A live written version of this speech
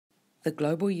The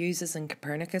global users in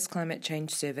Copernicus Climate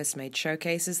Change Service made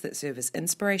showcases that serve as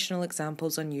inspirational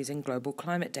examples on using global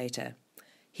climate data.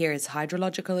 Here is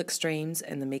hydrological extremes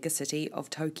in the megacity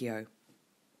of Tokyo.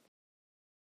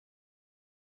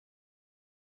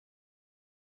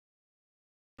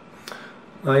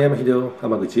 I am Hideo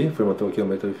Hamaguchi from Tokyo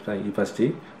Metropolitan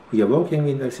University. We are working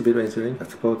in the Civil Engineering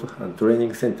Support and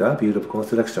Training Center, Bureau of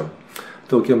Construction,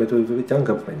 Tokyo Metropolitan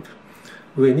Government.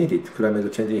 We needed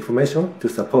climate change information to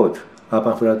support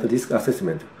urban flood risk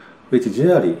assessment, which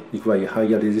generally require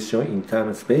higher resolution in time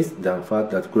and space than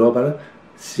what that global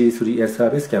C3S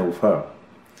service can offer.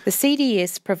 The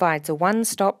CDS provides a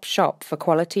one-stop shop for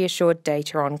quality-assured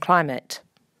data on climate.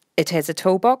 It has a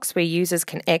toolbox where users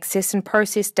can access and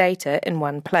process data in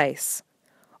one place.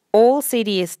 All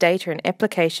CDS data and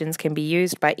applications can be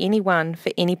used by anyone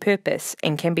for any purpose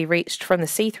and can be reached from the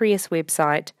C3S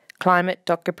website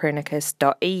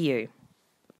climate.copernicus.eu.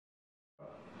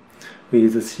 We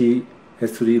use the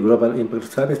CS3 Global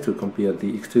Impact Service to compare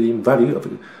the extreme value of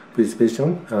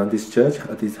precipitation and discharge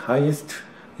at its highest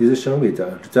resolution with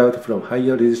the result from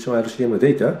higher resolution RCM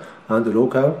data and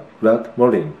local flood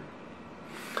modeling.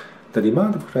 The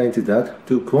demand of clients is that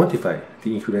to quantify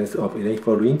the influence of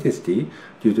rainfall intensity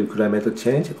due to climate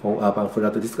change on urban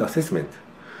flood risk assessment.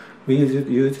 We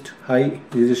used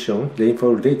high-resolution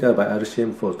rainfall data by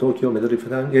RCM for Tokyo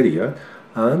metropolitan area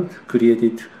and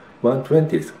created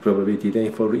 1/20th probability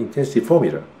rainfall intensity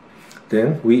formula.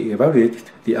 Then we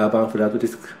evaluated the urban flood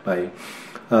risk by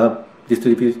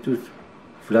distributed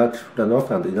flood runoff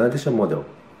and inundation model.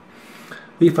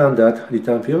 We found that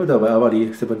return period of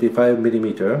hourly 75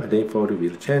 mm rainfall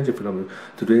will change from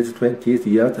today's 20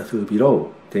 years to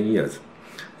below 10 years.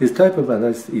 This type of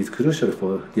analysis is crucial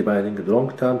for developing a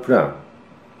long-term plan.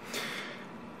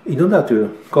 In order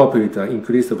to cope with the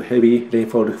increase of heavy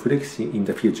rainfall frequency in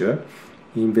the future,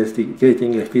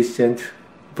 investigating efficient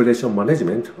population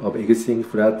management of existing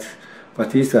flood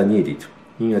facilities are needed.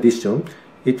 In addition,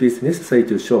 it is necessary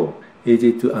to show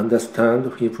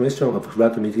easy-to-understand information of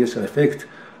flood mitigation effect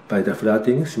by the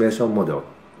flooding simulation model.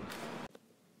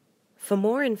 For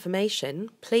more information,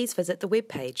 please visit the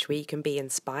webpage where you can be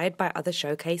inspired by other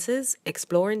showcases,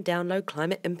 explore and download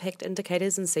climate impact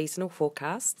indicators and seasonal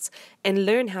forecasts, and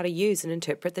learn how to use and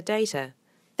interpret the data.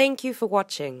 Thank you for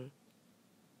watching.